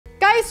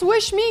guys,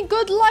 wish me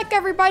good luck,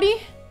 everybody.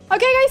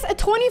 Okay, guys, at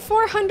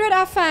 2400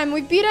 FM,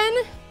 we've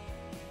beaten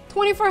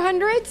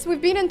 2400s,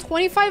 we've beaten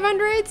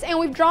 2500s, and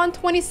we've drawn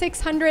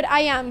 2600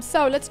 IM.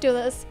 So let's do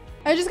this.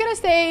 I'm just gonna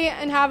stay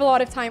and have a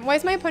lot of time. Why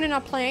is my opponent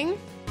not playing?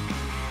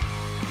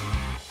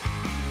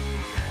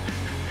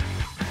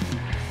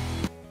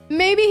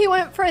 Maybe he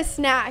went for a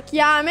snack.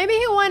 Yeah, maybe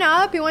he went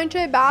up, he went to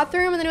the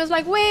bathroom, and then he was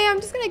like, wait, I'm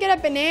just gonna get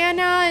a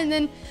banana, and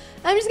then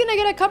I'm just gonna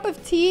get a cup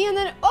of tea, and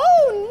then,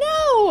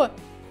 oh no!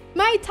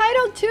 My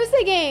title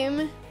Tuesday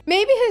game.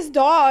 Maybe his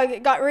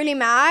dog got really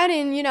mad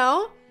and, you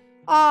know,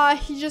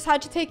 he just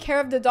had to take care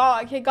of the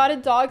dog. He got a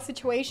dog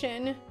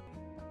situation.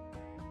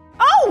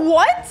 Oh,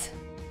 what?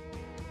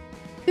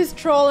 He's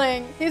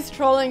trolling. He's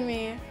trolling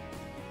me.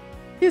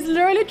 He's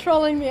literally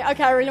trolling me.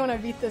 Okay, I really want to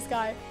beat this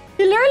guy.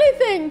 He literally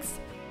thinks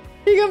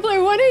he can play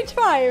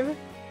 1H5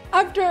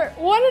 after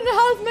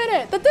 1.5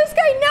 minutes. That this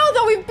guy knows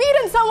that we've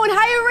beaten someone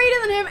higher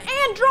rated than him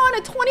and drawn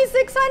a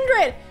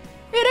 2600.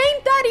 It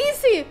ain't that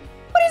easy.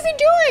 What is he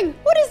doing?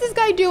 What is this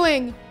guy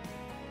doing?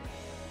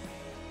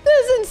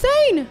 This is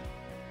insane.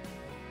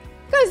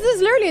 Guys, this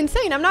is literally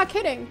insane. I'm not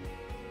kidding.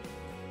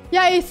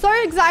 Yeah, he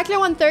started exactly at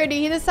 130.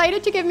 He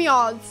decided to give me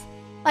odds.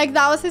 Like,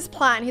 that was his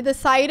plan. He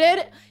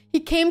decided, he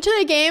came to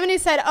the game and he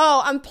said,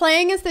 oh, I'm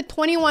playing against the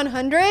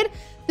 2100.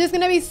 This is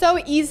going to be so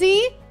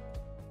easy.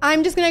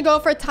 I'm just going to go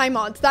for time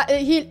odds. That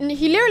he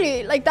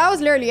literally, like, that was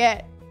literally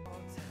it.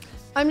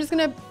 I'm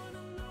going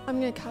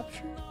to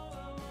capture.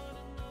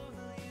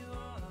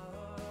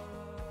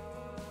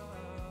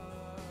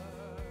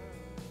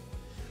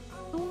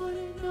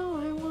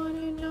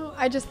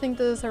 I just think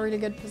this is a really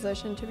good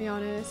position, to be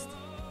honest.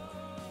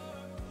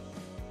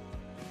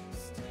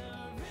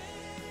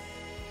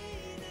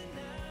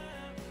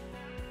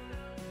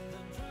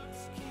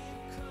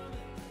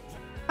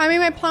 I mean,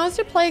 my plan was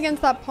to play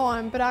against that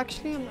pawn, but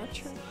actually, I'm not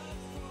sure.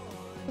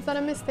 Was that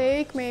a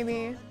mistake?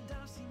 Maybe.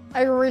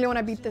 I really want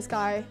to beat this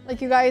guy.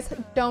 Like, you guys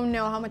don't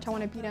know how much I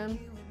want to beat him.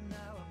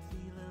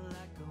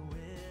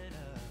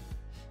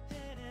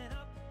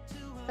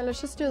 Okay, let's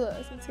just do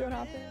this and see what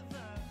happens.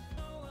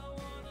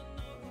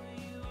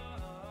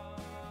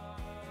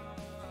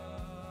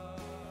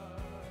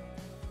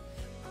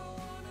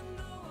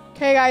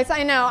 Okay, guys,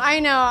 I know.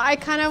 I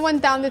kind of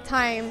went down the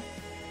time.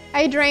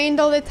 I drained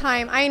all the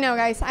time. I know,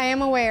 guys. I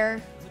am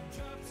aware.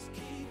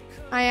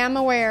 I am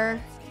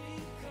aware.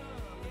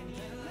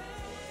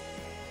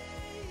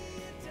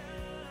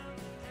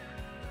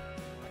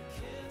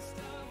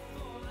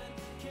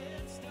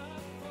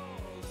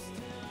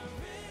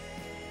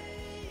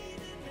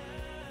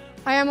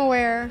 I am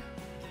aware.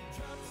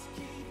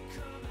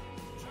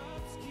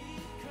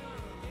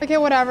 Okay,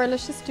 whatever.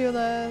 Let's just do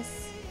this.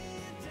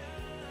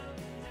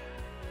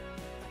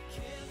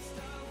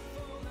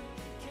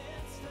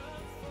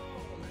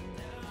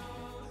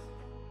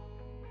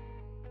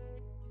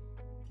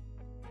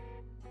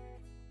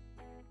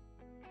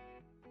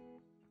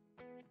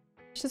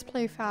 Just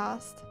play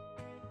fast.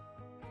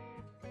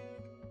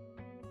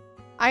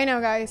 I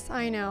know, guys.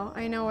 I know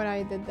what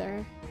I did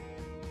there.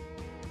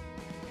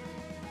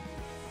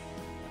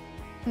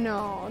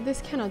 No,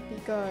 this cannot be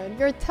good.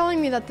 You're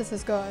telling me that this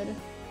is good.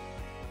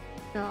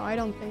 No, I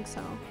don't think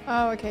so.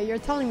 Oh, okay. You're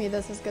telling me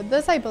this is good.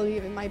 This, I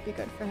believe it might be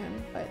good for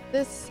him. But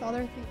this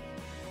other thing...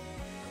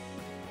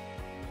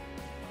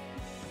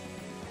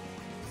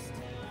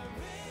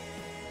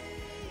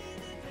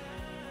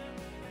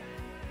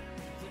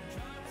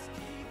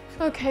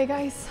 Okay,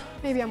 guys.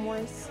 Maybe I'm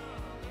worse.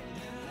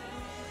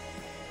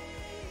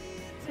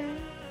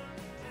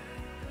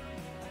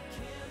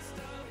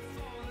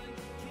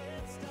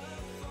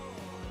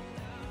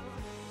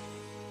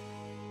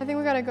 I think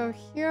we gotta go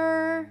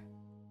here.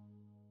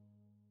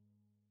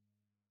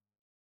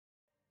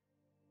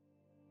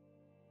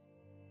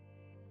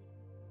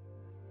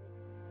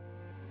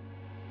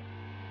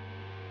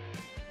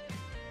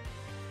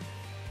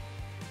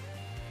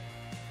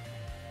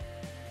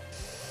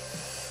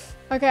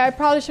 Okay, I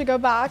probably should go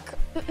back.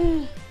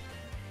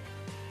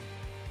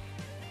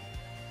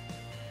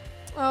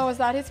 Oh, is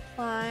that his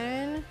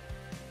plan?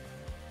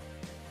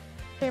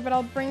 Okay, but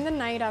I'll bring the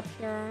knight up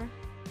here.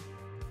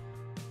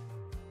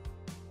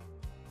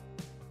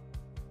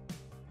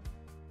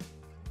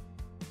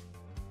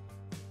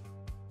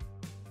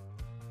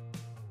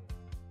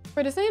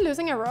 Wait, isn't he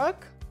losing a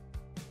rook?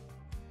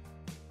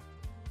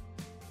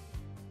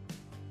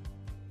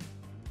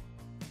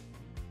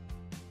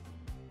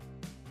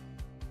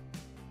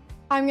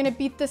 I'm gonna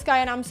beat this guy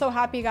and I'm so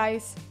happy,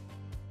 guys.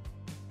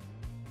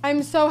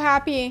 I'm so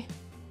happy.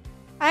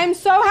 I'm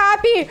so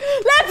happy.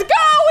 Let's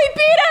go! We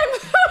beat him!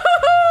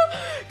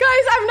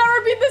 Guys, I've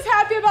never been this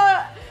happy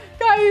about...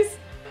 Guys.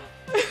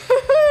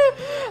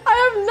 I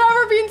have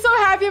never been so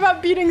happy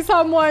about beating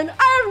someone.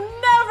 I have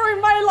never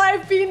in my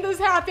life been this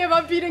happy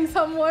about beating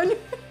someone.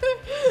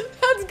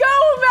 Let's go,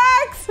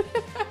 Max!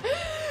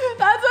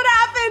 That's what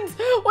happens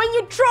when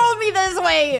you troll me this way.